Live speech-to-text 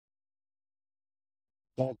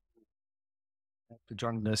Well, thanks for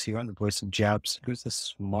joining us here on the Voice of Jobs. Who's the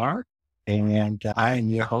smart? And I am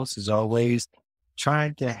your host, as always,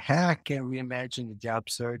 trying to hack and reimagine the job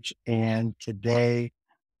search. And today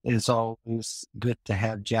is always good to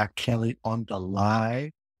have Jack Kelly on the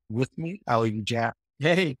line with me. How are you, Jack?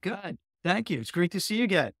 Hey, good. Thank you. It's great to see you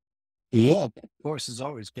again. Yeah, of course, it's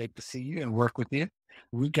always great to see you and work with you.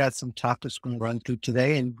 We got some topics we're going to run through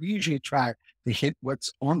today, and we usually try to hit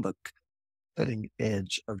what's on the cutting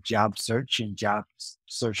edge of job search and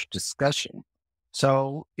search discussion.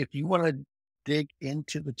 So if you want to dig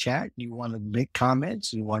into the chat, you want to make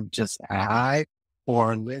comments, you want just hi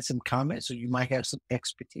or leave some comments, or you might have some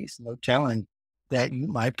expertise, no telling that you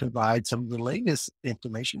might provide some of the latest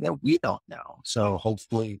information that we don't know. So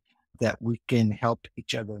hopefully that we can help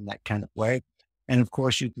each other in that kind of way. And of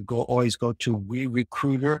course, you can always go to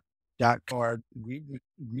recruiter.io,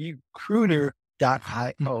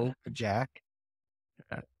 Jack,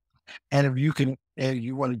 and if you can, and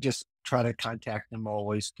you want to just try to contact them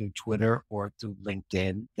always through Twitter or through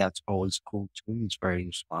LinkedIn, that's always cool too. He's very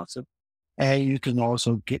responsive. And you can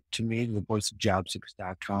also get to me, the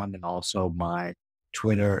voiceofjobseekers.com, and also my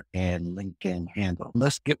Twitter and LinkedIn handle.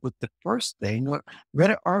 Let's get with the first thing.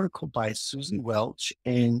 Read an article by Susie Welch,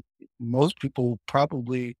 and most people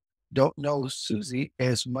probably don't know Susie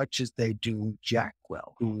as much as they do Jack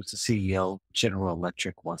Well, who was the CEO of General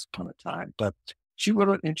Electric once upon a time. But she wrote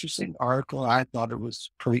an interesting article. I thought it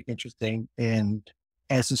was pretty interesting. And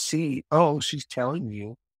as a CEO, she's telling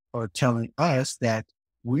you or telling us that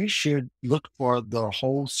we should look for the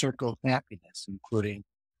whole circle of happiness, including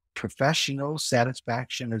professional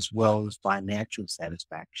satisfaction as well as financial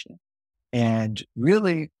satisfaction. And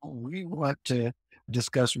really, we want to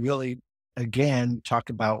discuss really, again,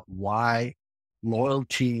 talk about why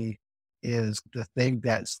loyalty is the thing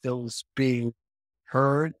that still is being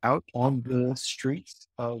heard out on the streets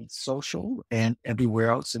of social and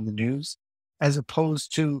everywhere else in the news, as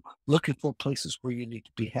opposed to looking for places where you need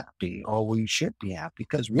to be happy or where you should be happy.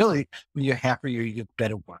 Because really, when you're happier, you get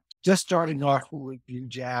better work. Just starting off with you,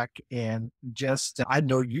 Jack, and just I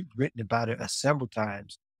know you've written about it several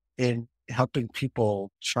times in helping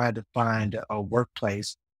people try to find a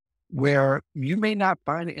workplace where you may not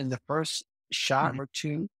find it in the first shot Mhm. or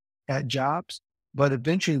two at jobs, but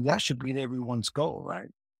eventually that should be everyone's goal, right?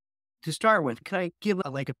 To start with, can I give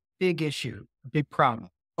a big issue, a big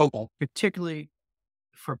problem, Okay. particularly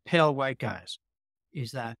for pale white guys,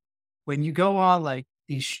 is that when you go on like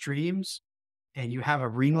these streams and you have a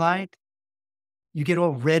ring light, you get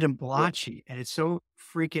all red and Yeah. blotchy, and it's so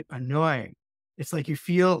freaking annoying. It's like you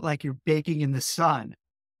feel like you're baking in the sun.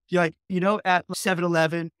 You're like, at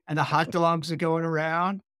 7-Eleven and the hot dogs are going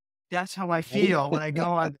around. That's how I feel when I go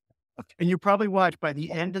on. And you probably watch by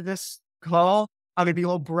the end of this call, I'm gonna be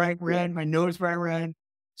all bright red, my nose bright red.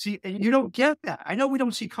 See, and you don't get that. I know we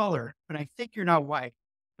don't see color, but I think you're not white.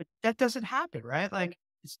 But that doesn't happen, right? Like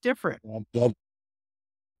it's different. That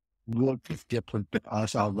looks different, but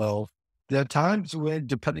us, although there are times when,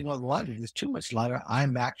 depending on the lighting, there's too much lighter.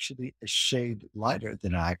 I'm actually a shade lighter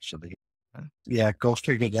than I actually am. Yeah, go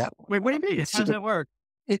figure that one Wait, what do out. you mean? How does So that work?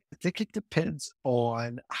 I think it depends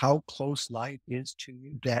on how close light is to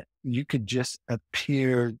you that you could just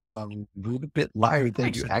appear a little bit lighter than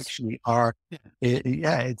Makes you sense. actually are. Yeah,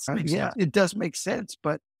 Yeah, makes yeah, sense. it does make sense.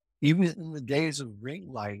 But even in the days of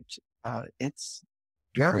ring light, it's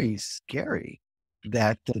very scary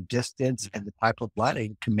that the distance and the type of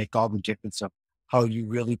lighting can make all the difference of how you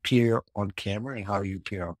really appear on camera and how you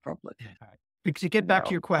appear in public. Yeah, all right. But to get back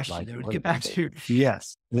to your question, Like though, to what get do you back think? to,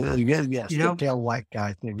 Yes, you yes, the know, pale white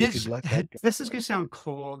guy thing. We could this let that this is gonna sound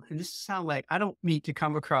cold, and this sound like I don't mean to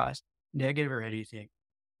come across negative or anything,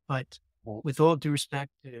 but go. with all due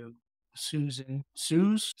respect to Susan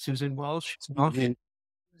Welsh, In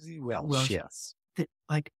Welsh, Welsh, yes.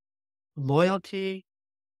 like loyalty,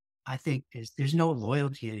 I think there's no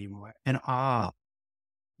loyalty anymore. And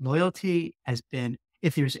loyalty has been,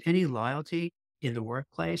 if there's any loyalty in the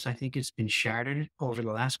workplace, I think it's been shattered over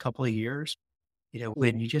the last couple of years.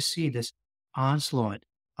 When you just see this onslaught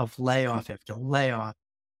of layoff after layoff,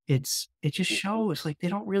 it just shows like they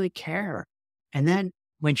don't really care. And then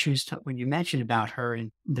when you mentioned about her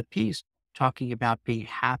in the piece, talking about being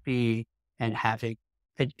happy and having,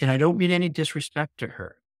 and I don't mean any disrespect to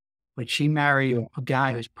her, but she married Yeah. a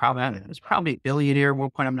guy who's probably, I don't know, was probably a billionaire at one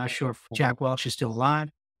point. I'm not sure if Jack Welch is still alive.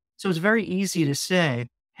 So it's very easy to say,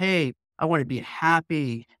 hey, I want to be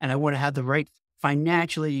happy and I want to have the right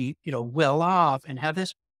financially, well off and have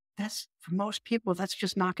this. That's for most people, that's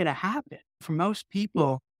just not going to happen. For most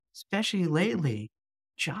people, especially lately,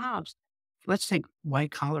 jobs, let's take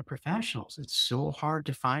white collar professionals. It's so hard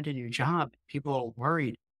to find a new job. People are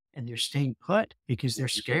worried and they're staying put because they're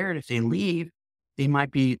scared if they leave, they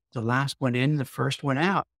might be the last one in, the first one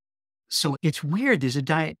out. So it's weird. There's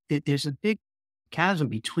a big chasm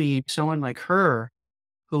between someone like her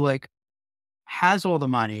who like has all the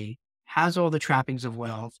money, has all the trappings of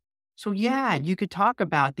wealth. So yeah, you could talk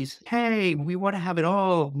about these, hey, we want to have it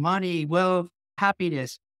all, money, wealth,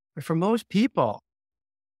 happiness. But for most people,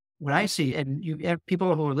 what I see, and you have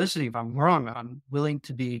people who are listening, if I'm wrong, I'm willing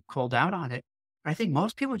to be called out on it. I think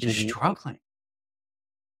most people are just Mhm. struggling.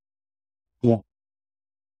 Yeah.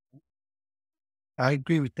 I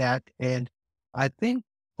agree with that. And I think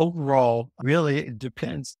overall, really, it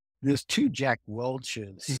depends. There's two Jack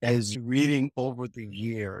Welches as reading over the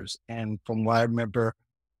years. And from what I remember,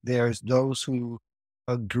 there's those who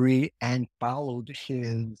agree and followed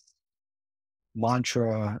his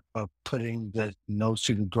mantra of putting the nose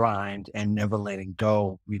to the grind and never letting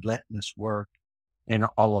go, relentless work, and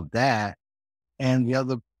all of that. And the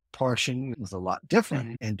other portion is a lot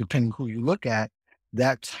different. Mhm. And depending who you look at,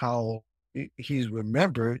 that's how he's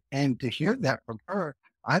remembered. And to hear that from her,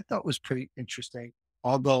 I thought was pretty interesting.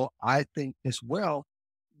 Although I think as well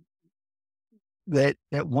that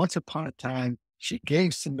once upon a time she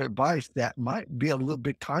gave some advice that might be a little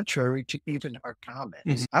bit contrary to even her Mhm.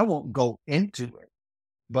 comments. I won't go into it,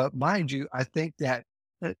 but mind you, I think that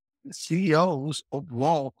uh, CEOs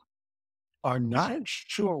overall are not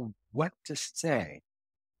sure what to say.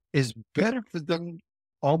 It's better for them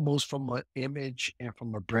almost from an image and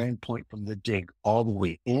from a brand point from the dig all the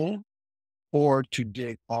way in or to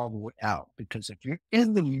dig all the way out. Because if you're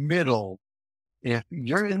in the middle, if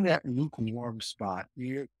you're in that lukewarm spot,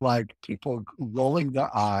 you're like people rolling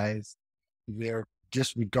their eyes, they're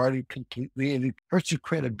disregarded completely, and it hurts your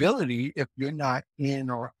credibility if you're not in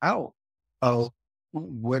or out of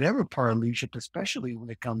whatever part of leadership, especially when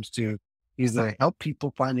it comes to either help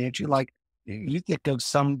people financially. Like you think of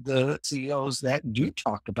some of the CEOs that do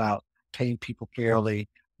talk about paying people fairly,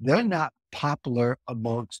 they're not popular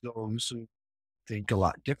amongst those who think a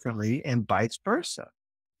lot differently and vice versa.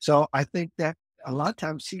 So I think that a lot of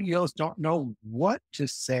times CEOs don't know what to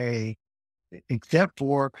say except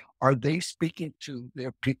for are they speaking to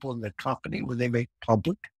their people in the company when they make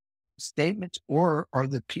public statements, or are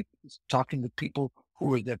the people talking to people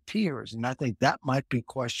who are their peers? And I think that might be a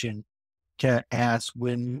question to ask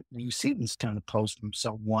when you see this kind of post from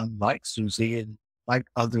someone like Susie and like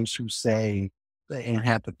others who say and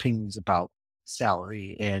have opinions about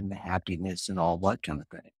salary and happiness and all that kind of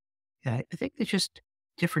thing. Yeah, I think they're just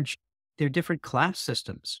different. They're different class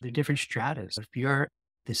systems. They're different stratas. If you're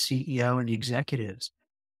the CEO and the executives,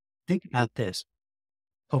 think about this.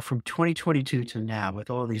 Oh, from 2022 to now,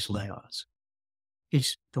 with all these layoffs,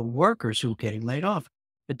 it's the workers who are getting laid off,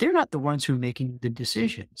 but they're not the ones who are making the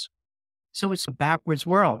decisions. So it's a backwards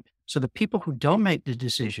world. So the people who don't make the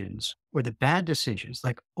decisions or the bad decisions,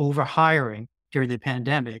 like overhiring during the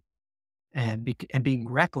pandemic and being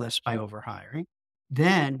reckless by overhiring,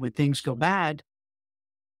 then when things go bad,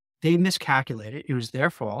 they miscalculated. It was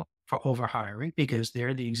their fault for overhiring because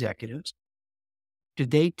they're the executives.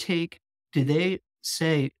 Did they take, did they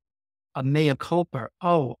say a mea culpa?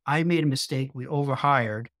 Oh, I made a mistake. We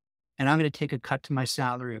overhired and I'm going to take a cut to my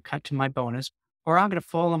salary or cut to my bonus, or I'm going to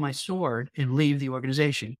fall on my sword and leave the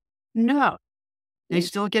organization. No, they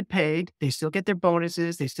still get paid. They still get their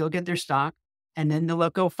bonuses. They still get their stock. And then they'll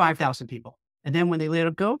let go 5,000 people. And then when they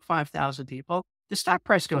let go 5,000 people, the stock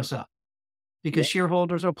price goes up because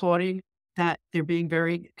shareholders are applauding that they're being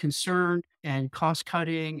very concerned and cost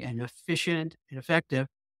cutting and efficient and effective.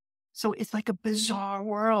 So it's like a bizarre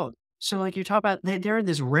world. So like you talk about, they're in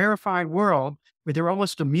this rarefied world where they're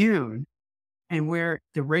almost immune and where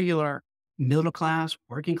the regular middle class,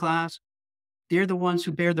 working class, they're the ones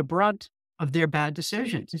who bear the brunt of their bad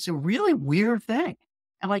decisions. It's a really weird thing.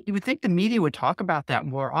 And like you would think the media would talk about that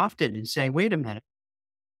more often and say, wait a minute,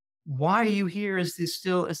 why are you here as this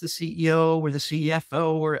still as the CEO or the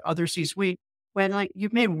CFO or other C-suite when like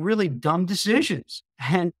you've made really dumb decisions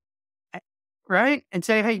and right? And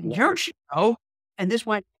say, hey, you're CEO. And this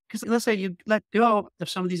went because let's say you let go of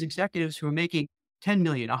some of these executives who are making 10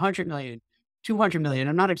 million, 100 million, 200 million.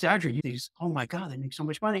 I'm not exaggerating these. Oh my God, they make so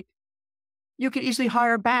much money. You could easily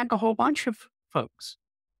hire back a whole bunch of folks.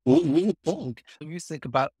 You think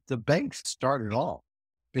about the banks started off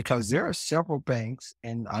because there are several banks,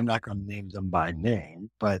 and I'm not going to name them by name,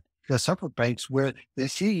 but there are several banks where the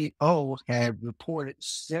CEO had reported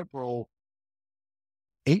several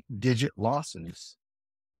 8-digit losses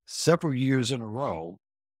several years in a row,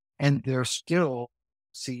 and they're still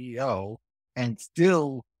CEO and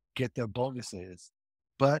still get their bonuses.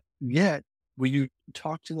 But yet when you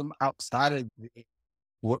talk to them outside of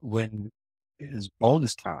when is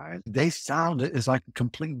bonus time, they sound it's like a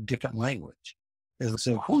completely different language. And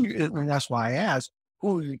so and that's why I asked,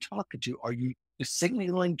 who are you talking to? Are you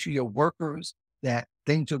signaling to your workers that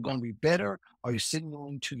things are going to be better? Are you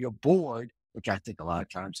signaling to your board, which I think a lot of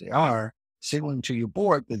times they are, signaling to your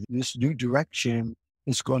board that this new direction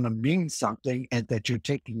is going to mean something and that you're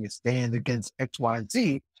taking a stand against X, Y, and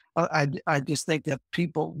Z? I just think that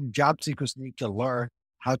job seekers need to learn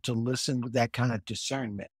how to listen with that kind of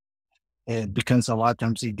discernment. And because a lot of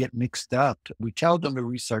times they get mixed up. We tell them to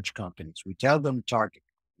research companies. We tell them target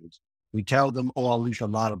companies. We tell them, or at least a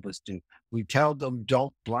lot of us do. We tell them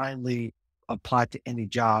don't blindly apply to any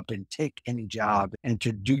job and take any job and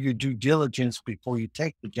to do your due diligence before you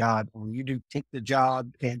take the job. When you do take the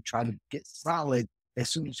job and try to get solid as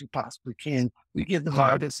soon as you possibly can, we give them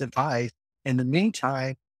all this advice. In the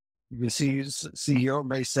meantime, you see, CEO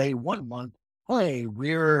may say 1 month, hey,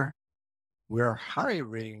 we're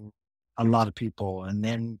hiring a lot of people. And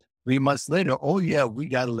then 3 months later, oh yeah, we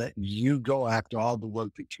got to let you go after all the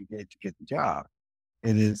work that you did to get the job.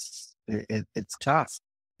 It's tough,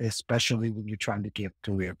 especially when you're trying to give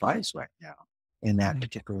career advice right now in that Mm.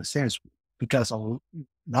 particular sense, because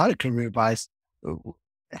lot of career advice, uh,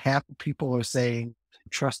 half the people are saying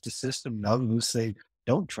trust the system, and others say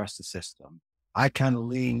don't trust the system. I kind of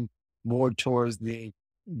lean more towards the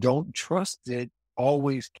don't trust it,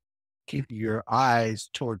 always keep your eyes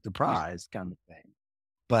toward the prize kind of thing.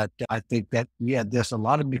 But I think that, yeah, there's a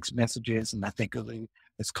lot of mixed messages, and I think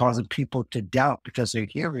it's causing people to doubt because they're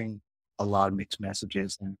hearing a lot of mixed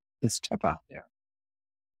messages, and it's tough out there.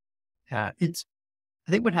 Yeah,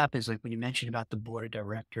 I think what happens, like when you mentioned about the board of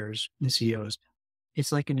directors, the CEOs,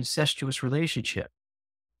 it's like an incestuous relationship,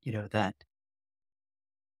 that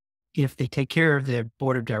if they take care of their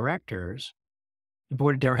board of directors, the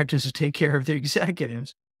board of directors will take care of their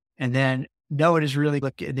executives. And then no one is really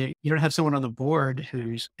looking, you don't have someone on the board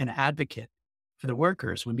who's an advocate for the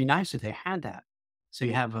workers. It would be nice if they had that. So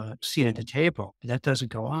you have a seat at the table, but that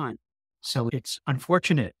doesn't go on. So it's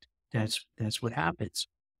unfortunate. That's what happens.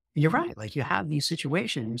 You're right. Like you have these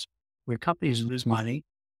situations where companies lose money,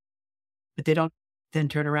 but they don't then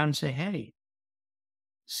turn around and say, hey,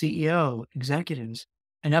 CEO, executives,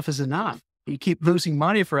 enough is enough. You keep losing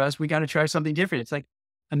money for us. We got to try something different. It's like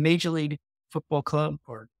a major league football club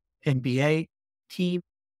or NBA team.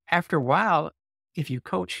 After a while, if you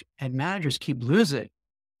coach and managers keep losing,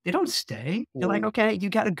 they don't stay. They're like, Well, okay, you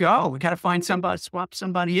got to go. We got to find somebody, swap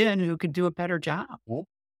somebody in who could do a better job. well,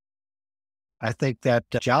 I think that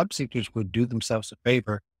job seekers would do themselves a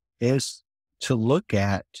favor is to look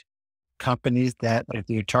at companies that, if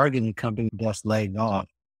you're targeting a company that's laying off,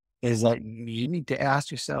 is that you need to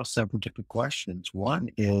ask yourself several different questions. One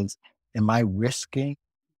is, am I risking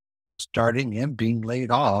starting and being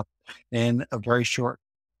laid off in a very short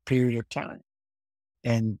period of time?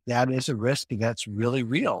 And that is a risk that's really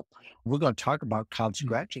real. We're going to talk about college Mm.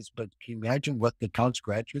 graduates, but can you imagine what the college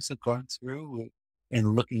graduates are going through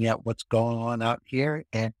and looking at what's going on out here?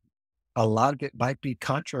 And a lot of it might be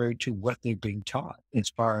contrary to what they're being taught as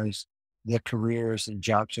far as their careers and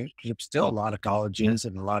job search. There's still a lot of colleges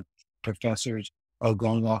and a lot of professors are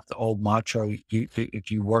going off the old mantra,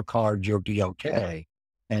 if you work hard, you'll be okay.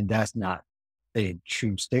 And that's not a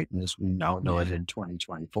true statement as we now know it Yeah, in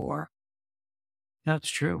 2024. that's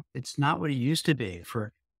true. It's not what it used to be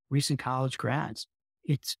for recent college grads.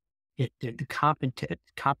 It's the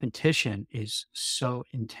competition is so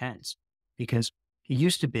intense because it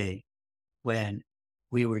used to be when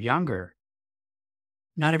we were younger,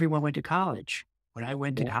 not everyone went to college. When I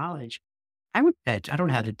went to Yeah. college, I would bet, I don't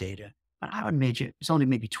have the data, but I would major, it's only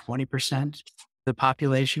maybe 20% the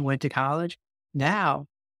population went to college. Now,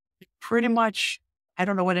 pretty much, I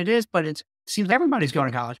don't know what it is, but it seems everybody's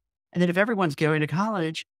going to college. And then if everyone's going to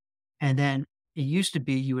college, and then it used to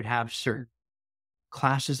be you would have certain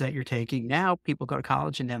classes that you're taking. Now people go to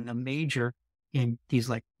college and then the major in these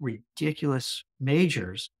like ridiculous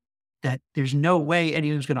majors that there's no way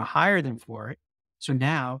anyone's going to hire them for it. So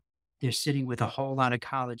now they're sitting with a whole lot of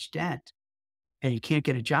college debt and you can't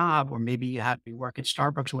get a job, or maybe you have to work at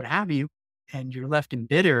Starbucks or what have you, and you're left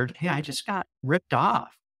embittered. Hey, I just got ripped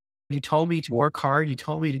off. You told me to work hard. You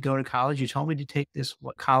told me to go to college. You told me to take this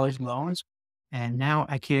college loans. And now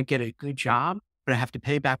I can't get a good job, but I have to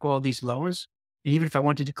pay back all these loans. And even if I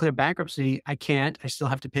want to declare bankruptcy, I can't. I still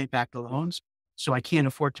have to pay back the loans. So I can't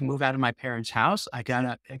afford to move out of my parents' house. I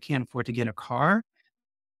can't afford to get a car.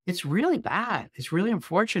 It's really bad. It's really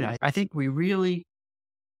unfortunate. I think we really,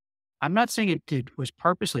 I'm not saying was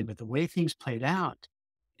purposely, but the way things played out,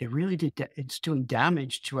 it really did. It's doing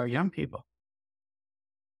damage to our young people.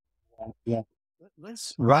 Yeah.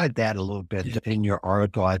 Let's ride that a little bit Yeah. in your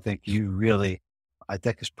article. I think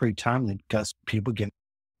it's pretty timely because people get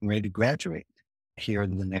ready to graduate here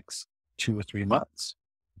in the next 2 or 3 months.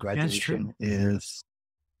 That's true. Graduation is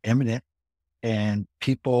imminent, and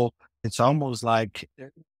people, it's almost like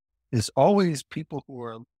it's always people who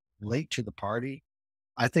are late to the party.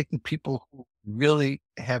 I think the people who really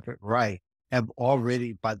have it right have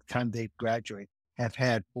already, by the time they graduate, have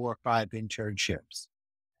had 4 or 5 internships.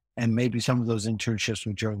 And maybe some of those internships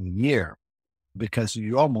were during the year because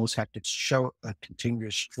you almost have to show a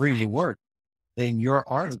continuous stream of work. In your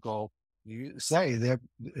article, you say they're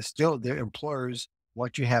still their employers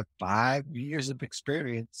want you to have 5 years of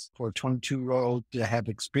experience for a 22-year-old to have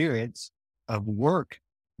experience of work.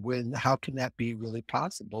 When how can that be really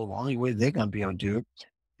possible? The only way they're going to be able to do it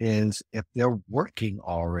is if they're working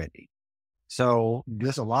already. So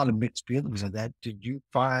there's a lot of mixed feelings of that.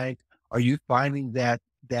 Are you finding that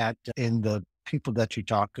in the people that you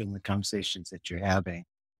talk to in the conversations that you're having,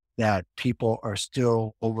 that people are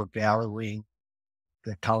still overvaluing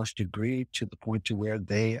the college degree to the point to where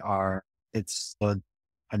it's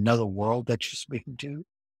another world that you're speaking to?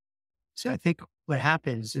 So I think what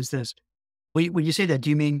happens is this. When you say that, do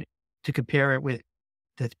you mean to compare it with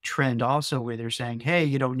the trend also where they're saying, "Hey,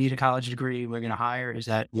 you don't need a college degree, we're gonna hire." Is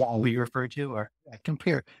that Yeah, what you refer to? Or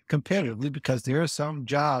comparatively, because there are some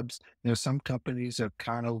jobs, there are some companies that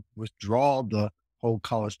kind of withdraw the whole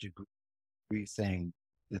college degree thing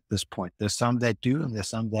at this point. There's some that do, and there's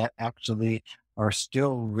some that actually are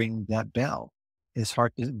still ring that bell. It's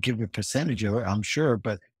hard to give a percentage of it, I'm sure,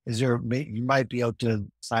 but you might be able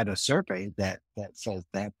to cite a survey that says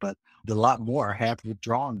that, but a lot more have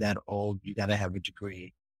withdrawn that old, you got to have a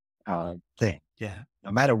degree thing, yeah.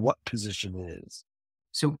 no matter what position it is.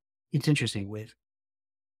 So it's interesting with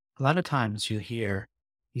a lot of times you hear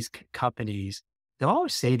these companies, they'll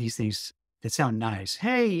always say these things that sound nice.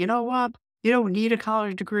 Hey, you know what? You don't need a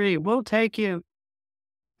college degree. We'll take you.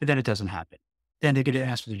 But then it doesn't happen. Then they get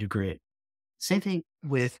asked for the degree. Same thing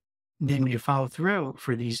with then when you follow through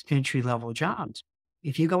for these entry level jobs.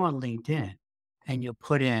 If you go on LinkedIn and you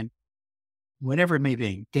put in whatever it may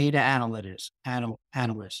be, data analyst,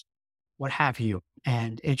 what have you,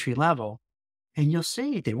 and entry level, and you'll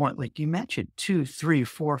see they want, like you mentioned, 2, 3,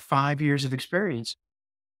 4, 5 years of experience.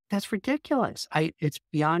 That's ridiculous. It's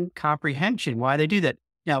beyond comprehension why they do that.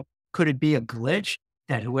 Now, could it be a glitch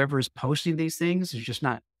that whoever is posting these things is just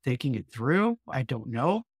not thinking it through? I don't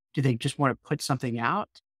know. Do they just want to put something out,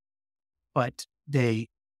 but they're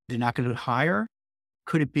not going to hire?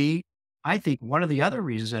 Could it be? I think one of the other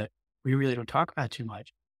reasons that we really don't talk about too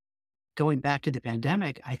much, going back to the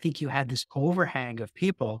pandemic, I think you had this overhang of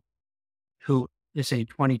people who, let's say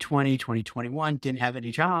 2020, 2021, didn't have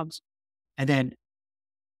any jobs. And then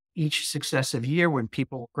each successive year when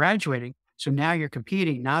people were graduating. So now you're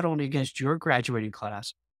competing not only against your graduating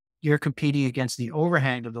class, you're competing against the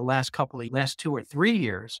overhang of the last 2 or 3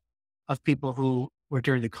 years of people who were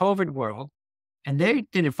during the COVID world and they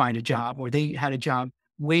didn't find a job or they had a job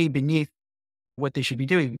way beneath what they should be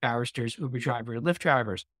doing, barristers, Uber driver, Lyft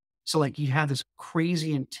drivers. So like you have this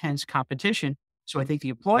crazy intense competition. So I think the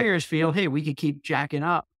employers feel, hey, we could keep jacking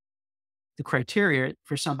up the criteria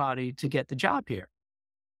for somebody to get the job here.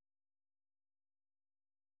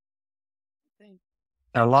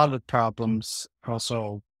 A lot of problems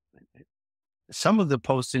also, some of the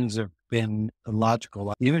postings have been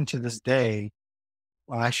illogical. Even to this day,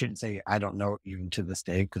 well, I shouldn't say I don't know even to this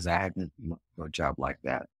day because I haven't looked for a job like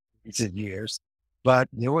that in years. But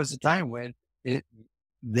there was a time when it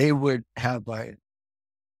they would have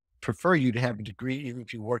prefer you to have a degree even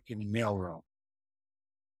if you work in the mailroom,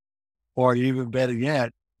 or even better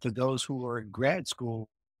yet, for those who are in grad school,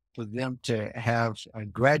 for them to have a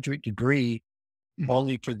graduate degree Mm.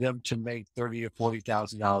 only for them to make $30,000 or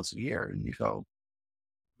 $40,000 a year. And you go,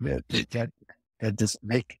 that that that doesn't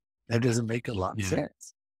make that doesn't make a lot of Yeah.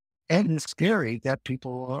 sense. And it's scary that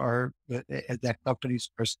that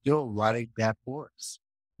companies are still running that course.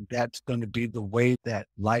 That's going to be the way that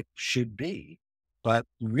life should be. But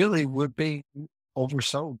really, we're being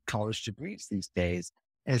oversold college degrees these days.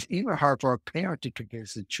 And it's even hard for a parent to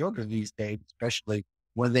convince the children these days, especially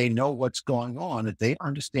when they know what's going on. If they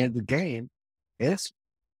understand the game, it's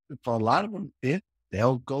for a lot of them,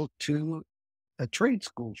 they'll go to a trade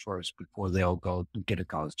school first before they'll go to get a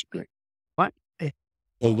college degree. But it,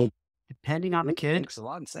 So depending on the it kid, makes a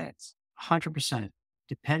lot of sense. 100%.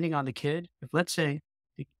 Depending on the kid, if let's say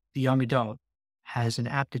the young adult has an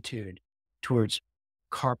aptitude towards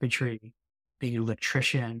carpentry, being an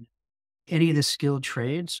electrician, any of the skilled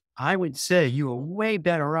trades, I would say you are way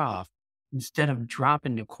better off instead of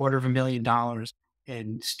dropping $250,000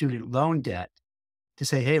 in student loan debt to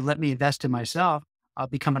say, hey, let me invest in myself. I'll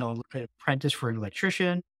become an apprentice for an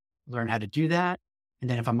electrician, learn how to do that. And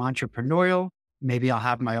then if I'm entrepreneurial, maybe I'll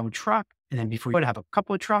have my own truck. And then before you would have a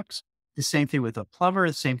couple of trucks, the same thing with a plumber,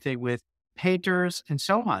 the same thing with painters and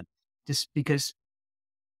so on. Just because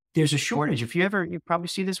there's a shortage. If you ever, you probably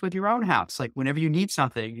see this with your own house. Like whenever you need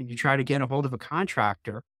something and you try to get a hold of a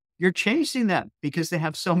contractor, you're chasing them because they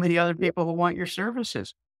have so many other people who want your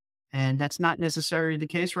services. And that's not necessarily the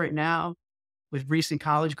case right now with recent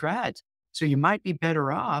college grads. So you might be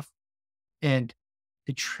better off. And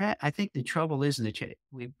I think the trouble is that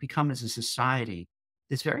we've become as a society,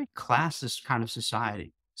 this very classist kind of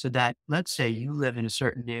society. So that let's say you live in a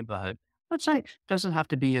certain neighborhood. Let's say it doesn't have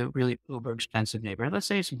to be a really uber expensive neighborhood. Let's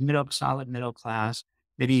say it's solid middle class,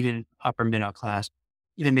 maybe even upper middle class,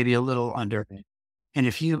 even maybe a little under. And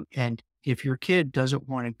if your kid doesn't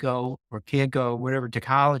want to go or can't go whatever to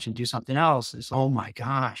college and do something else, it's oh my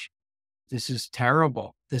gosh, this is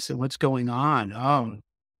terrible. This is what's going on. Oh,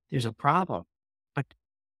 there's a problem. But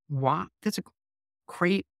why? That's a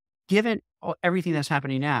great, given everything that's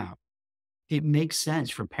happening now, it makes sense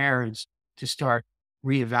for parents to start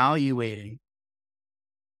reevaluating.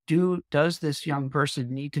 Does this young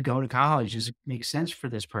person need to go to college? Does it make sense for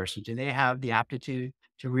this person? Do they have the aptitude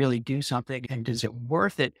to really do something? And is it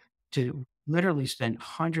worth it to literally spend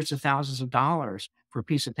hundreds of thousands of dollars for a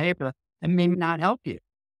piece of paper that may not help you?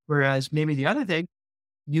 Whereas maybe the other thing,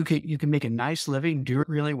 you can make a nice living, do it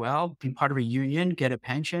really well, be part of a union, get a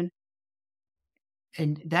pension,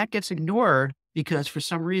 and that gets ignored because for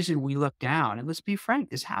some reason we look down. And let's be frank,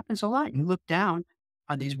 this happens a lot. You look down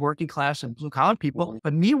on these working class and blue collar people,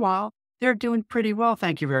 but meanwhile, they're doing pretty well.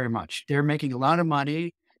 Thank you very much. They're making a lot of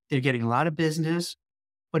money. They're getting a lot of business,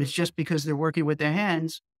 but it's just because they're working with their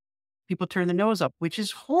hands. People turn their nose up, which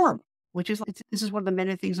is horrible, which is like, this is one of the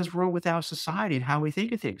many things that's wrong with our society and how we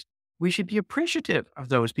think of things. We should be appreciative of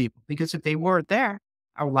those people because if they weren't there,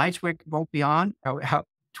 our lights won't be on, our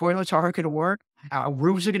toilets aren't going to work, our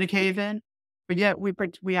roofs are going to cave in. But yet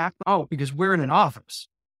we act, oh, because we're in an office,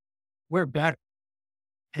 we're better.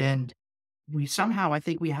 And we somehow, I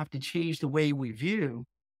think we have to change the way we view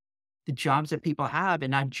the jobs that people have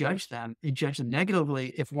and not judge them and judge them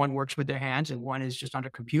negatively if one works with their hands and one is just on a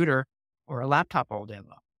computer or a laptop all day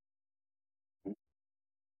long.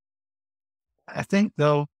 I think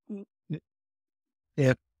though,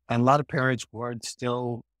 if a lot of parents weren't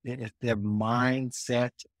still, if their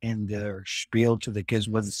mindset and their spiel to the kids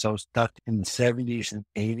wasn't so stuck in the 70s and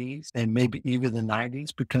 80s and maybe even the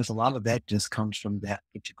 90s, because a lot of that just comes from that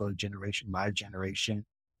particular generation, my generation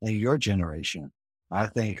and your generation. I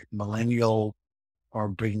think millennial are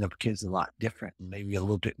bringing up kids a lot different, maybe a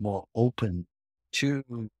little bit more open to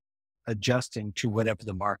adjusting to whatever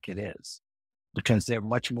the market is because they're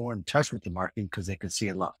much more in touch with the market because they can see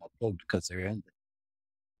a lot more because they're in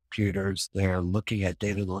computers, they're looking at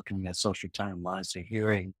data, looking at social timelines, they're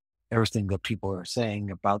hearing everything that people are saying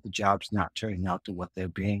about the jobs not turning out to what they're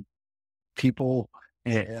being. People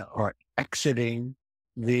are exiting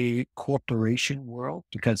the corporation world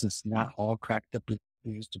because it's not all cracked up as it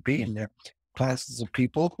used to be. And there are classes of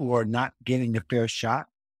people who are not getting a fair shot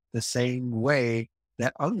the same way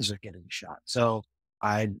that others are getting a shot. So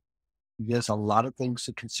I there's a lot of things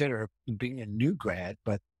to consider being a new grad,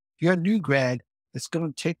 but if you're a new grad, it's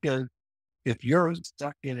going to take if you're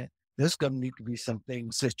stuck in it, there's going to need to be some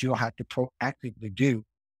things that you'll have to proactively do.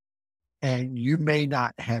 And you may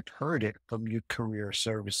not have heard it from your career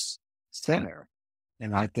service center.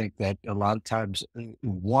 And I think that a lot of times,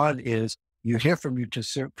 one is you hear from your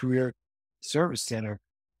career service center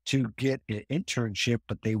to get an internship,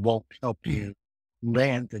 but they won't help you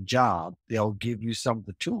land the job. They'll give you some of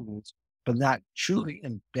the tools, but not truly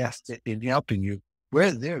invested in helping you,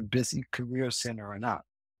 whether they're a busy career center or not.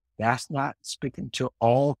 That's not speaking to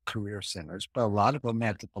all career centers, but a lot of them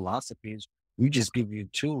have the philosophies. We just give you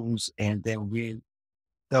tools and then we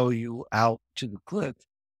throw you out to the cliff.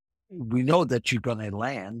 We know that you're going to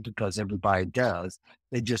land because everybody does.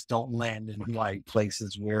 They just don't land in the right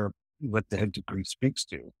places where what their degree speaks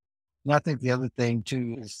to. And I think the other thing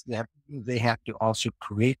too is that they have to also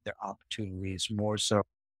create their opportunities more so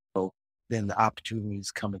than the opportunities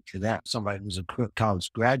coming to them. Somebody who's a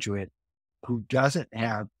college graduate who doesn't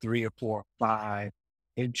have 3 or 4 or 5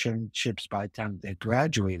 internships by the time they're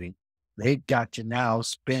graduating, they've got to now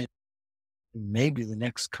spend maybe the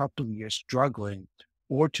next couple of years struggling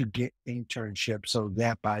or to get internships so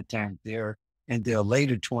that by the time they're in their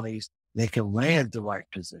later 20s, they can land the right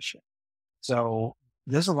position. So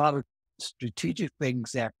there's a lot of strategic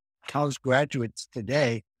things that college graduates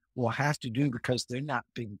today will have to do because they're not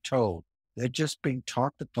being told. They're just being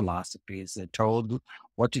taught the philosophies. They're told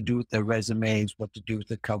what to do with their resumes, what to do with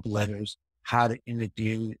their cover letters, how to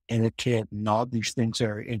interview in a kid, and all these things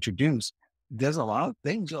are introduced. There's a lot of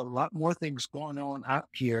things, a lot more things going on out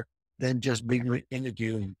here than just being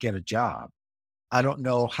interviewed and get a job. I don't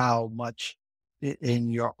know how much in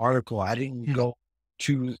your article, Yeah.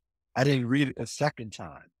 to, I didn't read it a second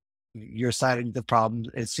time. You're citing the problems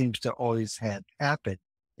it seems to always have happened.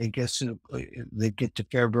 It gets to, they get to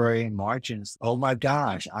February and March and it's, oh my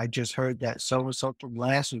gosh, I just heard that so and so from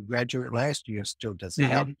last, who graduated last year still doesn't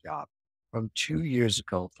have Mhm. a job from 2 years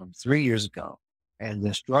ago, from 3 years ago, and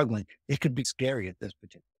they're struggling. It could be scary at this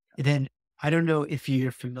particular And then I don't know if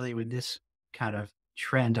you're familiar with this kind of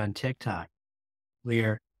trend on TikTok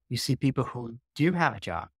where you see people who do have a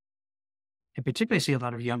job, and particularly see a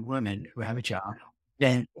lot of young women who have a job.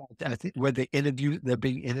 And I think where they're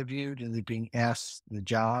being interviewed and they're being asked the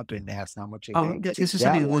job and asked how much they Oh, make. See, this is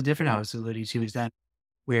something that a little one, different I was alluding to is that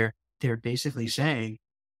where they're basically saying,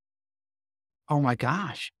 "Oh my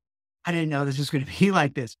gosh, I didn't know this was going to be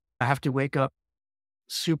like this. I have to wake up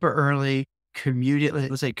super early, commute it,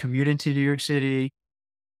 let's say commute into New York City,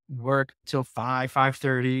 work till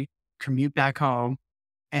 5:30, commute back home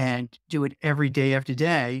and do it every day after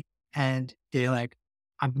day." And they're like,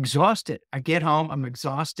 "I'm exhausted. I get home, I'm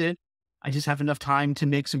exhausted. I just have enough time to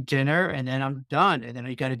make some dinner and then I'm done. And then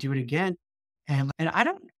I got to do it again." And I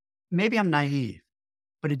don't, maybe I'm naive,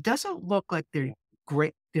 but it doesn't look like they're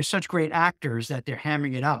great. They're such great actors that they're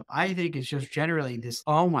hammering it up. I think it's just generally this,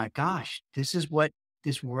 oh my gosh, this is what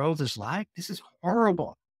this world is like. This is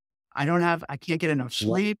horrible. I can't get enough what,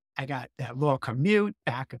 sleep. I got that long commute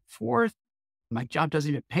back and forth. My job doesn't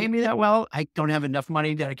even pay me that well. I don't have enough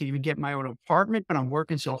money that I can even get my own apartment, but I'm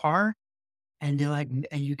working so hard. And they're like,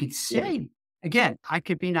 and you could say, again, I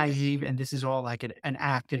could be naive and this is all like an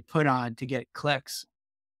act and put on to get clicks,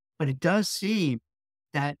 but it does seem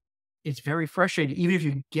that it's very frustrating, even if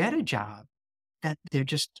you get a job, that they're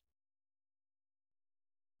just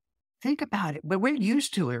think about it. But we're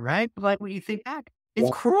used to it, right? But like when you think back, it's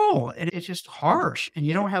what, cruel and it's just harsh, and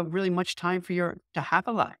you don't have really much time for your to have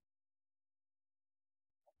a life.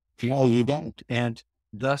 no, you don't. And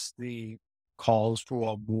thus the calls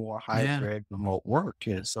for more Yeah. hybrid remote work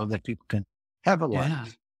is so that people can have a Yeah.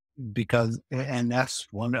 life. Because, and that's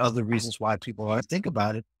one of the reasons why people always think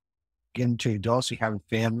about it. Getting to adults, you have a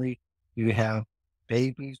family, you have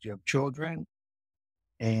babies, you have children,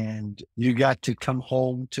 and you got to come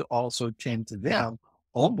home to also tend to them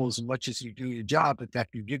almost as much as you do your job. In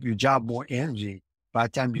fact, you give your job more energy. By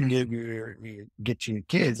the time you Mhm. you get to your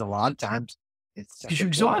kids, a lot of times it's 'Cause second you're plate.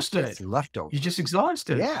 exhausted. It's You're leftover. just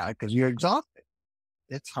exhausted. Yeah, because you're exhausted.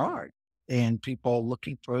 It's hard. And people are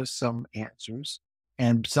looking for some answers.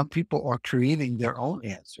 And some people are creating their own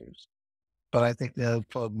answers. But I think that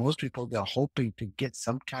for most people, they're hoping to get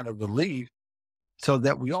some kind of relief so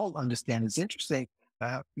that we all understand. It's interesting.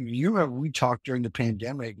 You remember we talked during the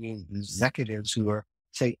pandemic, executives who are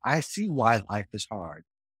say, I see why life is hard.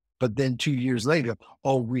 But then 2 years later,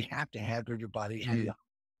 oh, we have to have everybody in Mhm. the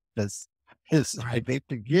office. It's Right. like they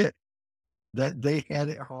forget that they had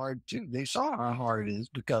it hard too. They saw how hard it is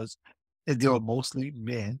because they were mostly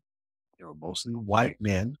men. They were mostly white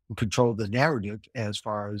men who controlled the narrative as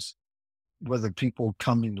far as whether people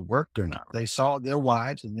coming to work or not. They saw their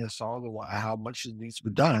wives and they saw how much needs to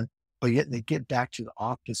be done, but yet they get back to the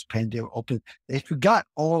office, pandemic open. They forgot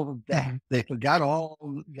all of that. Mhm. They forgot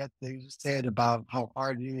all that they said about how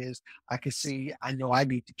hard it is. I can see, I know I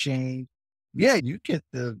need to change. Yeah, you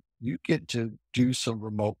get to do some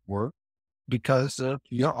remote work because of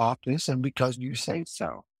your office and because you say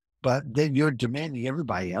so. But then you're demanding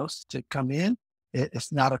everybody else to come in.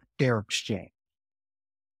 It's not a fair exchange.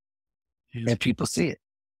 Yeah. And people see it.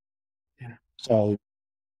 Yeah. So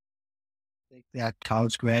I think that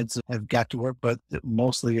college grads have got to work, but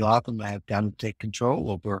mostly a lot of them have got to take control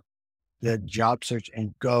over the job search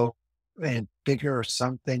and go and figure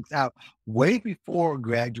some things out way before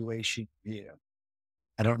graduation. Yeah.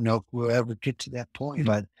 I don't know if we'll ever get to that point,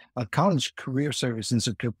 but a college career service is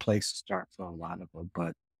a good place to start for a lot of them.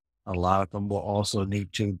 But a lot of them will also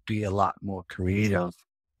need to be a lot more creative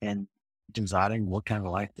and deciding what kind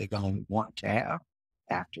of life they're going to want to have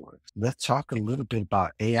afterwards. Let's talk a little bit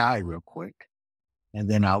about AI real quick, and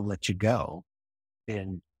then I'll let you go.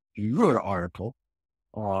 And you wrote an article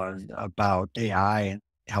on about AI and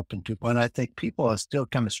helping people. And I think people are still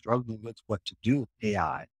kind of struggling with what to do with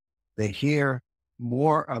AI. They hear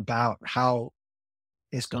more about how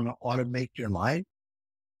it's going to automate your life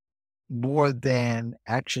more than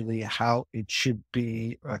actually how it should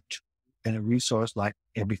be and a resource like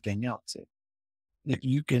everything else. If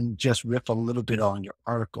you can just riff a little bit on your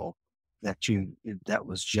article that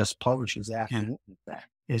was just published is Yeah. absolutely that.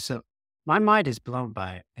 Yeah, so my mind is blown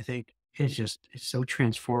by it. I think it's so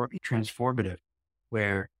transformative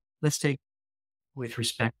where let's take with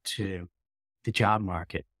respect to the job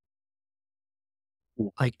market,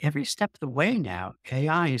 like every step of the way now,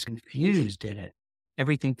 AI is infused in it.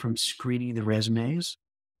 Everything from screening the resumes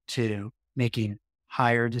to making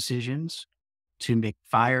hire decisions to make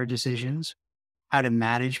fire decisions, how to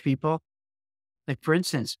manage people. Like for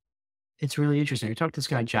instance, it's really interesting. I talked to this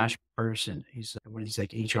guy, Josh Person. He's one of these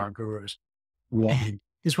like HR gurus. Yeah. And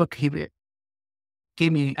this is what he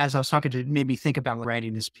gave me as I was talking to made me think about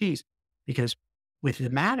writing this piece because with the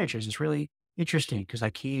managers, it's really interesting because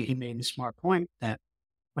like he made the smart point that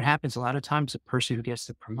what happens a lot of times, the person who gets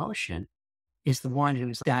the promotion is the one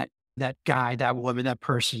who's that guy, that woman, that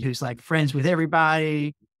person who's like friends with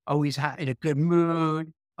everybody, always in a good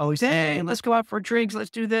mood, always, hey, let's go out for drinks, let's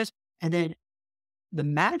do this. And then the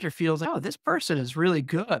manager feels like, oh, this person is really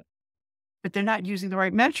good, but they're not using the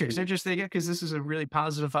right metrics. They're just thinking because this is a really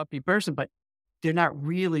positive, upbeat person, but they're not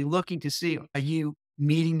really looking to see, are you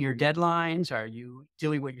meeting your deadlines? Are you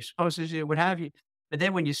doing what you're supposed to do? What have you? But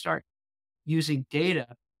then when you start using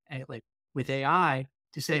data like with AI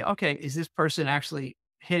to say, okay, is this person actually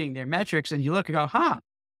hitting their metrics? And you look and go, huh,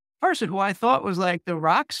 person who I thought was like the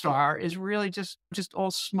rock star is really just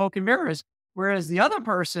all smoke and mirrors. Whereas the other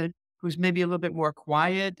person who's maybe a little bit more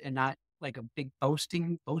quiet and not like a big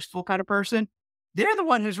boastful kind of person, they're the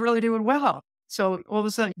one who's really doing well. So all of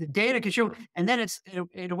a sudden the data can show, and then it's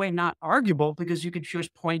in a way not arguable because you can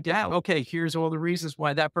just point out, okay, here's all the reasons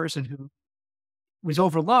why that person who was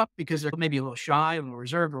overlooked because they're maybe a little shy, a little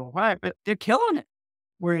reserved, a little quiet, but they're killing it.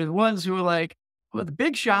 Whereas the ones who are like, well, the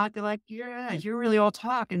big shot, they're like, yeah, you're really all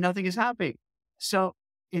talk and nothing is happening. So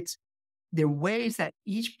it's there are ways that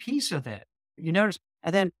each piece of it, you notice,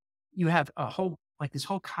 and then you have a whole, like this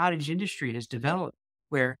whole cottage industry has developed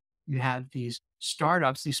where you have these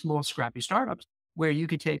startups, these small, scrappy startups, where you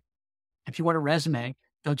could take, if you want a resume,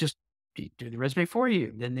 they'll just do the resume for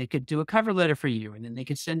you. Then they could do a cover letter for you, and then they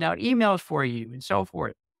could send out emails for you and so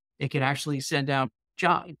forth. They could actually send out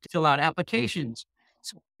fill out applications.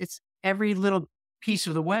 So it's every little piece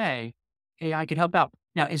of the way AI could help out.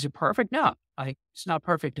 Now, is it perfect? No, it's not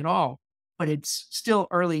perfect at all, but it's still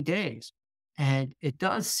early days. And it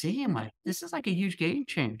does seem like this is like a huge game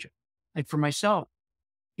changer. Like for myself,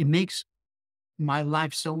 it makes my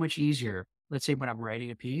life so much easier. Let's say when I'm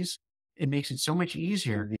writing a piece, it makes it so much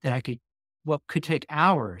easier that I could, what could take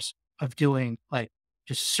hours of doing, like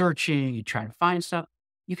just searching and trying to find stuff.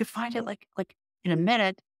 You could find it like in a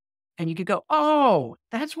minute and you could go, oh,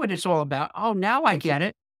 that's what it's all about. Oh, now I get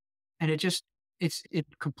it. And it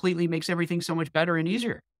completely makes everything so much better and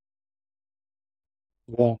easier.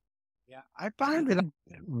 Well, yeah, I find that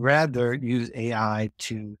I rather use AI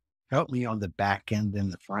to help me on the back end than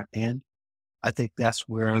the front end. I think that's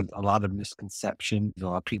where a lot of misconception, a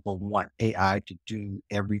lot of people want AI to do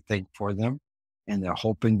everything for them, and they're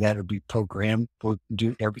hoping that it'll be programmed to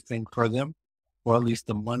do everything for them, or at least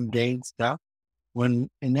the mundane stuff. When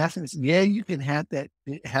in essence, yeah, you can have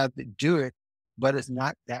it do it, but it's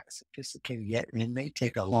not that sophisticated yet, and it may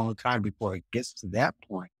take a long time before it gets to that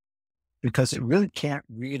point because it really can't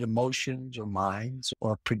read emotions or minds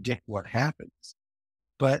or predict what happens.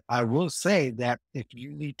 But I will say that if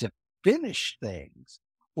you need to finish things,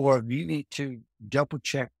 or if you need to double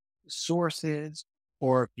check sources,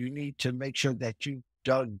 or if you need to make sure that you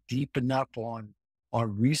dug deep enough on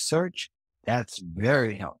research, that's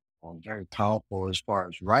very helpful and very powerful as far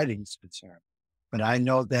as writing is concerned. But I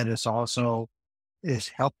know that it's also is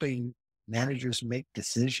helping managers make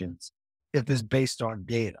decisions if it's based on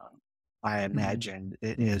data. I Mhm. imagine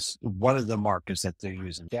it is one of the markers that they're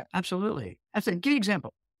using. Yeah. Absolutely. That's a good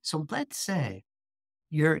example. So let's say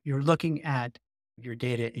you're looking at your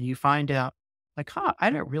data and you find out like, huh,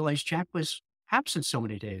 I didn't realize Jack was absent so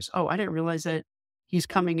many days. Oh, I didn't realize that he's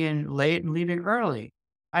coming in late and leaving early.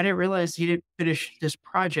 I didn't realize he didn't finish this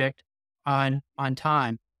project on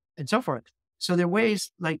time and so forth. So there are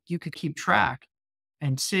ways like you could keep track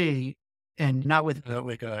and see, and not with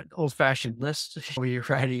like an old fashioned list where you're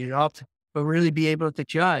writing it up, but really be able to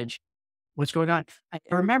judge what's going on. I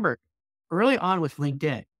remember early on with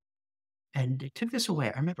LinkedIn, and they took this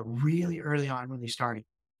away. I remember really early on when they started,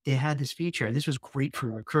 they had this feature. And this was great for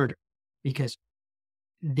a recruiter because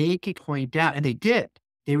they could point out, and they did,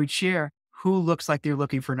 they would share who looks like they're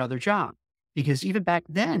looking for another job. Because even back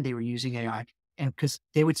then they were using AI and because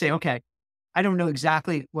they would say, okay, I don't know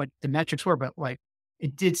exactly what the metrics were, but like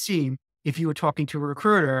it did seem if you were talking to a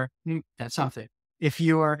recruiter, that's something. If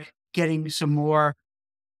you're getting some more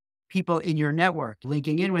people in your network,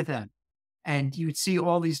 linking in with them, And you would see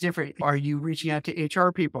all these different, are you reaching out to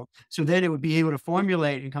HR people? So then it would be able to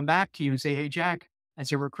formulate and come back to you and say, hey, Jack,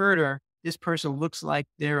 as a recruiter, this person looks like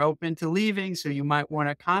they're open to leaving. So you might want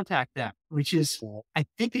to contact them, which is, Well, I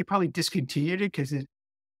think they probably discontinued it because it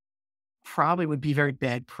probably would be very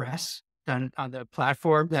bad press done on the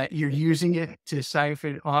platform that you're using it to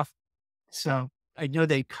siphon off. So I know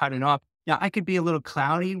they cut it off. Now I could be a little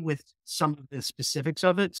cloudy with some of the specifics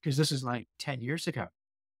of it because this is like 10 years ago,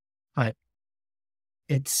 but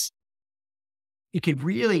it's, it could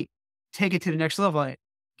really take it to the next level. It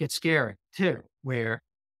gets scary too, where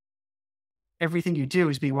everything you do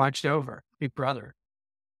is being watched over. Big brother.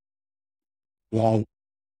 well,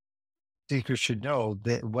 seekers should know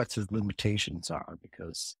that what his limitations are,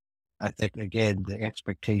 because I think again the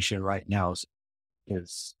expectation right now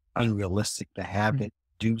is unrealistic to have Mm, it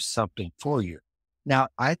do something for you. Now,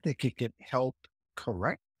 I think it can help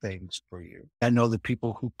correct things for you. I know the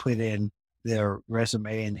people who put in their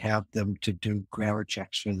resume and have them to do grammar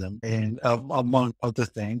checks for them, and among other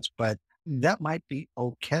things, but that might be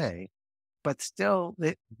okay. But still,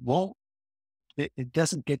 it won't. It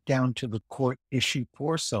doesn't get down to the court issue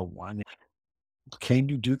for someone. Can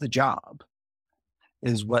you do the job?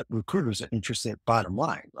 Is what recruiters are interested, bottom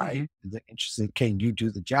line, right? mhm. They're interested, can you do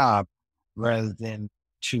the job, rather than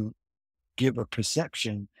to give a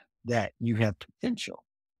perception that you have potential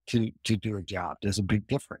to do a job. There's a big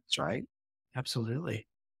difference, right? Absolutely.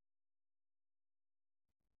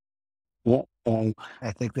 Well,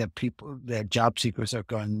 I think that people, that job seekers are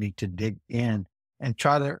going to need to dig in and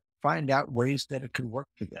try to find out ways that it could work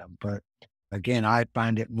for them. But again, I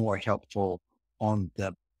find it more helpful on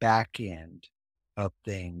the back end of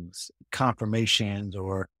things, confirmations,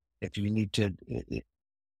 or if you need to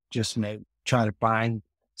just try to find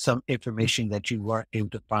some information that you weren't able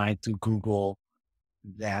to find through Google,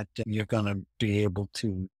 that you're going to be able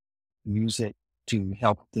to use it to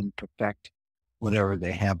help them perfect whatever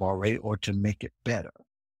they have already or to make it better.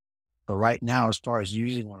 But right now, as far as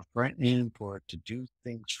using on the front end for it to do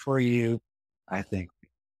things for you, I think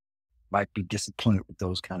might be disappointed with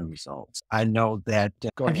those kind of results. I know that.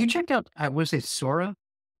 Go Have you ahead. checked out, was it Sora?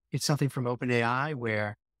 It's something from OpenAI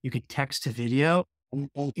where you could text to video.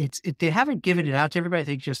 Mhm. They haven't given it out to everybody. I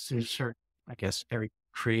think just to certain, I guess, very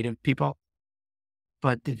creative people,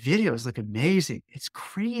 but the videos look amazing. It's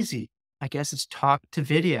crazy. I guess it's talk to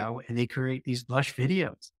video and they create these lush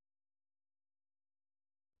videos.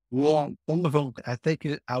 Well, some of them, I think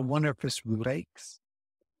I wonder if it's fakes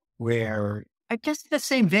where I guess the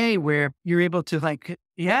same vein where you're able to like,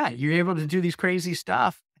 yeah, you're able to do these crazy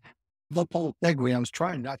stuff. the whole thing, when I was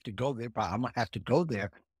trying not to go there, but I'm gonna have to go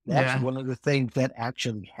there. That's Yeah. one of the things that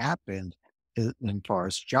actually happened in far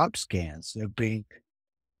as job scans. They're being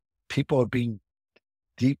People are being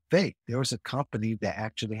deep fake. There was a company that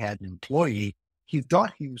actually had an employee. He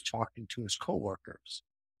thought he was talking to his coworkers.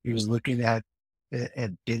 He was looking at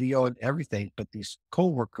video and everything, but these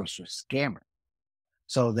coworkers were scammers.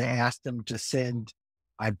 So they asked him to send,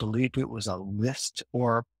 I believe it was a list,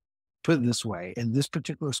 or put it this way, in this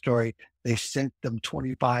particular story, they sent them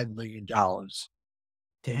 $25 million.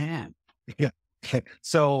 Damn. Yeah.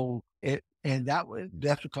 So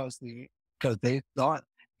that's because they thought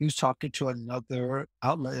he was talking to another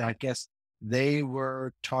outlet. I guess they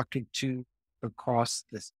were talking to across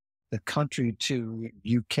the country to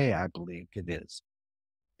UK, I believe it is.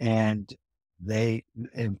 And and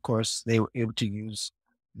of course, they were able to use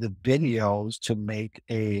the videos to make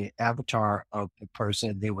a avatar of the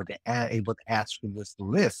person. They were able to ask for this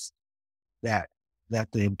list that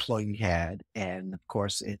the employee had, and of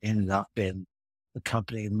course, it ended up in the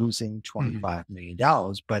company losing Mhm. $25 million.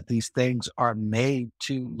 But these things are made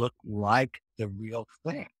to look like the real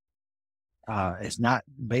thing. It's not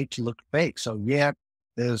made to look fake. So yeah,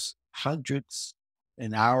 there's hundreds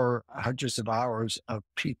of hours of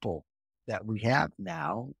people that we have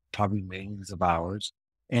now, probably millions of hours,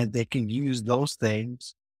 and they can use those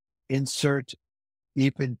things, insert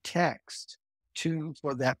even text to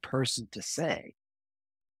for that person to say,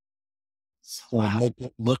 So or wow. make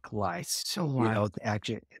it look like, It's so wild. the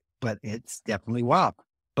actual, but it's definitely wild.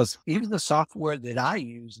 But even the software that I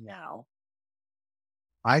use now,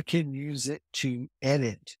 I can use it to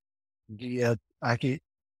edit I can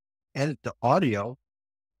edit the audio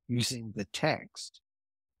using the text.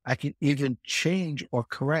 I can even change or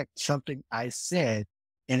correct something I said,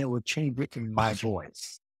 and it will change it in my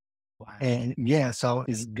voice. Wow. And yeah, so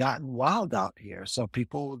it's gotten wild out here. So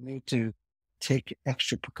people need to take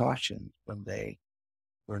extra precautions when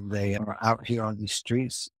they are out here on these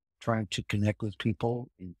streets trying to connect with people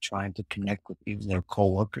and trying to connect with even their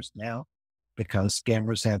coworkers now. because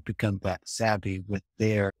scammers have become that savvy with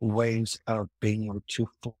their ways of being able to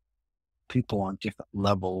fool people on different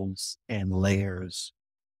levels and layers.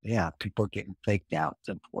 Yeah, people are getting faked out,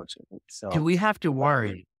 unfortunately. Do So, we have to uh,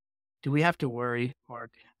 worry? Do we have to worry,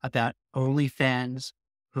 Mark, about OnlyFans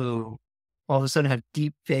who all of a sudden have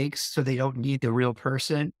deep fakes so they don't need the real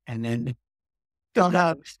person and then don't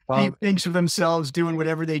have well, deep things of themselves doing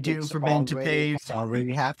whatever they do for men to pay? it's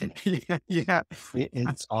already happened. Yeah, yeah.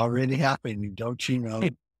 It's already happening. Don't you know?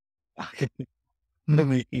 I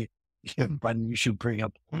mean, yeah, but you should bring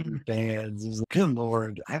up OnlyFans. It's like, good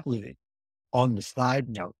Lord, I would, on the side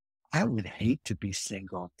note, I would hate to be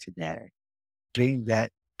single today, being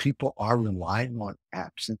that people are relying on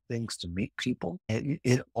apps and things to meet people.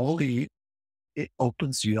 It only, it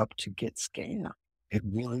opens you up to get scammed. It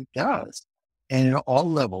really does. And at all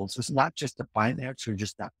levels, it's not just the finance or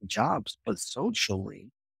just not the jobs, but socially,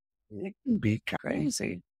 it can be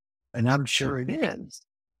crazy. And I'm sure it is.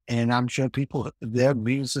 And I'm sure people, there are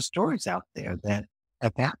millions of stories out there that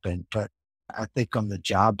have happened. But I think on the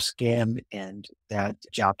job scam and that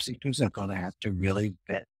job seekers are going to have to really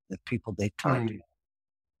vet the people they target.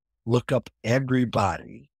 Look up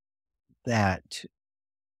everybody that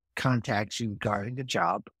contacts you regarding a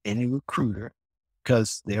job, any recruiter,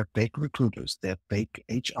 because they're fake recruiters, they're fake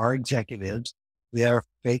HR executives, they're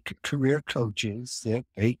fake career coaches, they're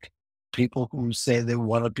fake people who say they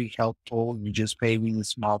want to be helpful. You just pay me the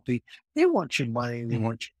small fee. They want your money. They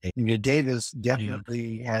want your data. Your data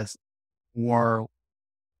definitely has more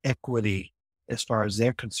equity as far as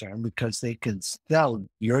they're concerned because they can sell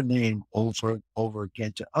your name over and over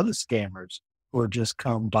again to other scammers who are just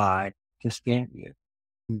come by to scam you.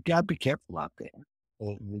 You gotta be careful out there.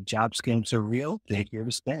 The job scams are real. They're here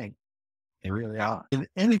to stay. They really are. In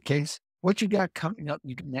any case, what you got coming up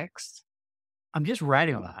next? I'm just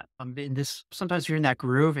writing a lot. I'm in this sometimes you're in that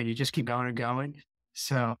groove and you just keep going and going.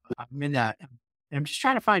 So I'm in that. And I'm just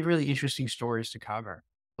trying to find really interesting stories to cover.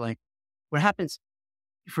 Like what happens,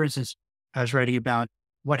 for instance, I was writing about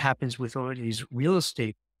what happens with all of these real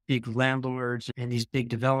estate, big landlords and these big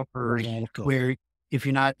developers, Radical. where if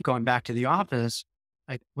you're not going back to the office,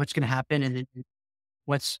 like what's going to happen? And then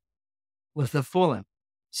what's with the fallout.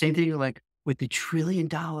 Same thing like with the $1 trillion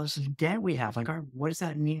of debt we have. Like, what does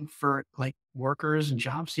that mean for like workers and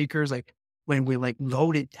job seekers? Like when we like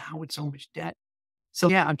loaded down with so much debt. So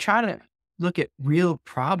yeah, I'm trying to look at real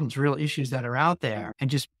problems, real issues that are out there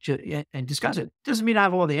and yeah, and discuss it. Doesn't mean I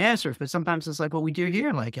have all the answers, but sometimes it's like what we do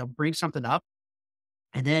here. Like I'll bring something up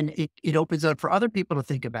and then it opens up for other people to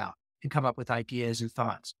think about and come up with ideas and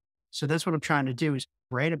thoughts. So that's what I'm trying to do is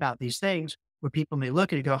write about these things where people may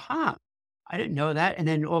look at it and go, huh, I didn't know that. And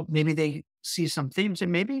then oh, maybe they see some themes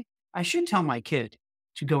and maybe I should tell my kid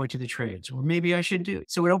to go into the trades, or maybe I should do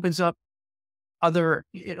it. So it opens up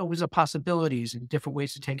possibilities and different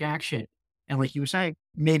ways to take action. And like you were saying,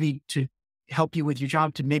 maybe to help you with your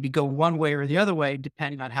job to maybe go one way or the other way,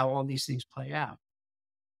 depending on how all these things play out.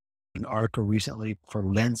 An article recently for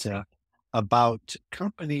Lenza about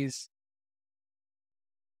companies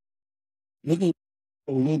looking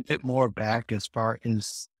a little bit more back as far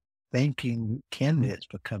as thanking candidates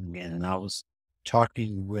for coming in. And I was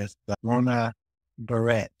talking with Rona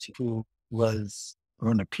Barrett, who was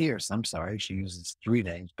Rona Pierce. I'm sorry, she uses three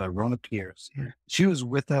names, but Rona Pierce. Yeah. She was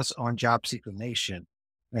with us on Job Seeker Nation,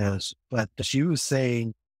 but she was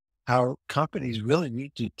saying how companies really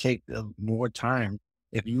need to take more time.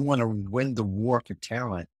 If you want to win the war for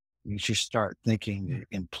talent, you should start thinking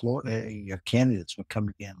your candidates will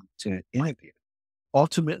come in to interview.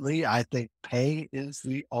 Ultimately, I think pay is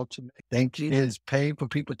the ultimate. Thank you is paying for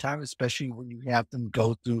people time, especially when you have them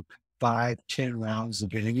go through 5, 10 rounds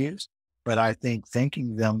of interviews. But I think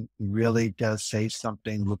thanking them really does say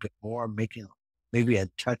something a little bit more, making maybe a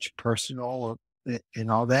touch personal and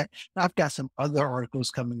all that. And I've got some other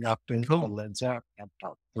articles coming up in the Cool. lens. I've got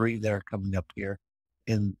about three that are coming up here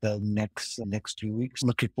in the next 2 weeks.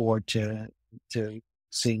 Looking forward to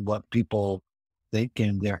seeing what people think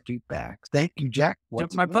and their feedback. Thank you, Jack.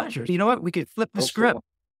 Once My again. pleasure. You know what? We could flip the Go script for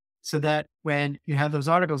so that when you have those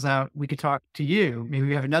articles out, we could talk to you. Maybe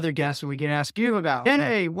we have another guest and we can ask you about,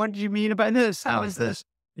 hey, what did you mean by this? How is this?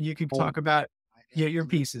 And you can it. talk about your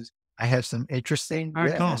pieces. I have some interesting, All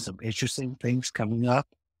right, cool. some interesting things coming up,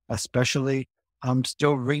 especially I'm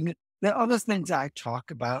still reading. The other things I talk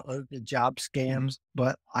about are the job scams,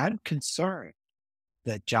 but I'm concerned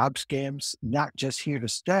that job scams not just here to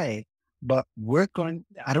stay, but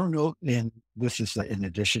I don't know, and this is in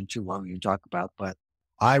addition to what you talk about, but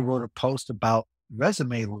I wrote a post about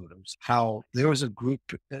resume looters, how there was a group,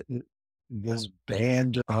 this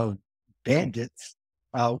band of bandits,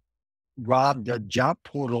 uh, robbed a job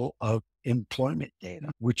portal of employment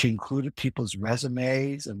data, which included people's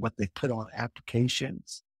resumes and what they put on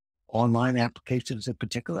applications, online applications in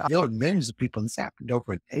particular. There were millions of people. This happened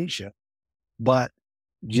over in Asia, but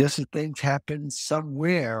just as things happen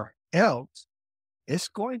somewhere else, it's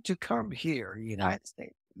going to come here in the United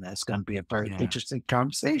States. And that's going to be a very Yeah, interesting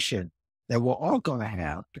conversation that we're all going to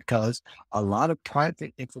have because a lot of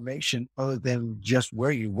private information, other than just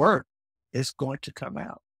where you work, is going to come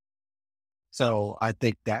out. So I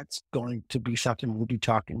think that's going to be something we'll be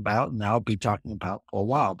talking about, and I'll be talking about for a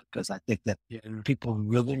while because I think that yeah, people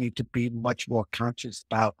really need to be much more conscious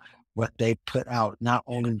about what they put out, not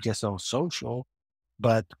only just on social,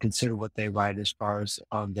 but consider what they write as far as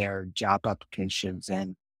on their job applications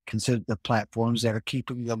and consider the platforms that are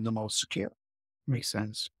keeping them the most secure. makes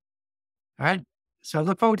sense. All right. So I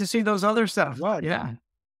look forward to seeing those other stuff. Right. Yeah.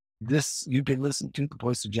 This you've been listening to the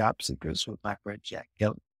Voice of Job Seekers with my friend Jack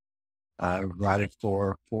Kelly, writing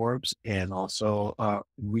for Forbes and also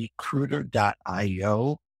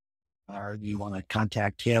recruiter.io. You want to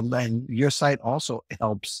contact him. And your site also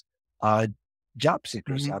helps uh, job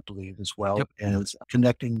seekers, Mhm. I believe, as well Yep. as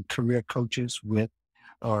connecting career coaches with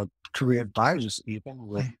or career advisors, even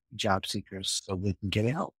with Mm. job seekers, so they can get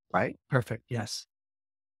help, right? Perfect. Yes.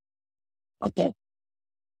 Okay.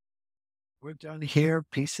 We're done here.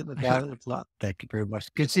 Peace in the valley of luck. Thank you very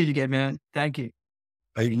much. Good seeing you again, man. Thank you.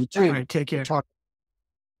 You All too. right. Take Good care. talk.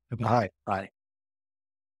 All Bye-bye. right. Bye.